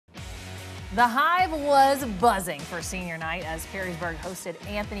The Hive was buzzing for senior night as Perrysburg hosted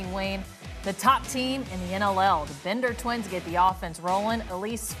Anthony Wayne, the top team in the NLL. The Bender twins get the offense rolling.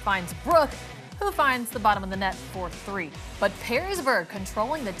 Elise finds Brooke, who finds the bottom of the net for three. But Perrysburg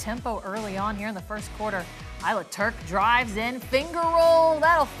controlling the tempo early on here in the first quarter. Isla Turk drives in, finger roll,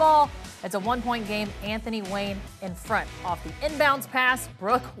 that'll fall. It's a 1-point game. Anthony Wayne in front. Off the inbounds pass,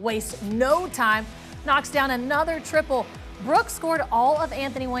 Brooke wastes no time, knocks down another triple. Brooke scored all of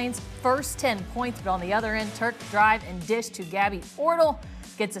Anthony Wayne's first 10 points, but on the other end, Turk drive and dish to Gabby Ortle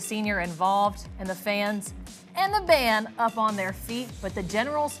gets a senior involved, and the fans and the band up on their feet. But the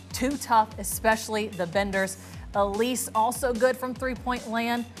Generals, too tough, especially the Benders. Elise also good from three-point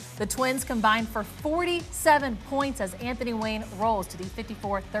land. The Twins combined for 47 points as Anthony Wayne rolls to the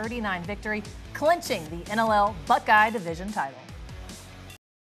 54-39 victory, clinching the NLL Buckeye Division title.